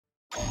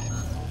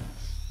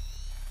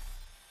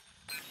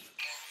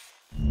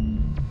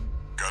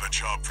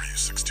job for you,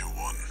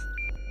 621.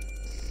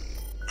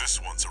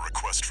 This one's a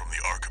request from the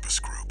Arquebus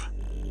Group.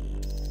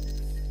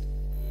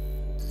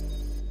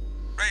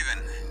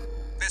 Raven,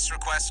 this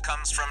request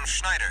comes from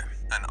Schneider,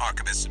 an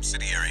Arquebus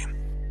subsidiary.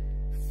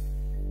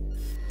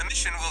 The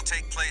mission will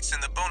take place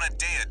in the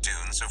Bonadea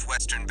dunes of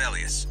Western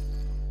Belius.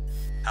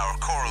 Our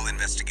coral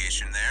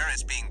investigation there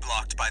is being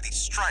blocked by the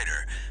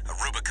Strider,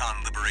 a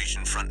Rubicon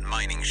Liberation Front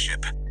mining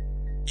ship.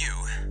 You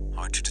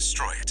are to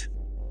destroy it.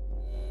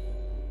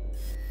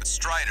 The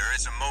Strider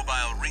is a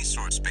mobile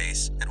resource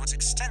base that was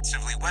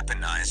extensively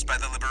weaponized by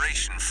the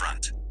Liberation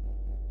Front.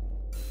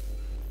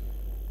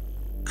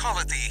 Call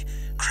it the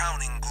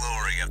crowning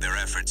glory of their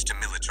efforts to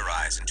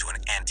militarize into an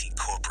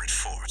anti-corporate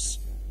force.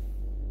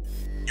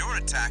 Your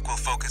attack will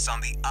focus on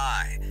the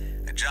Eye,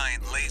 a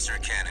giant laser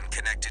cannon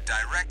connected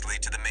directly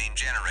to the main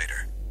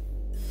generator.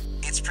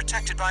 It's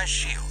protected by a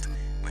shield,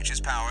 which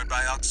is powered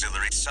by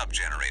auxiliary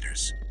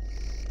sub-generators.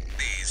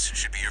 These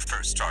should be your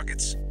first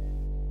targets.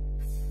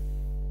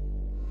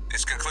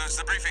 This concludes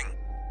the briefing.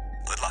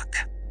 Good luck.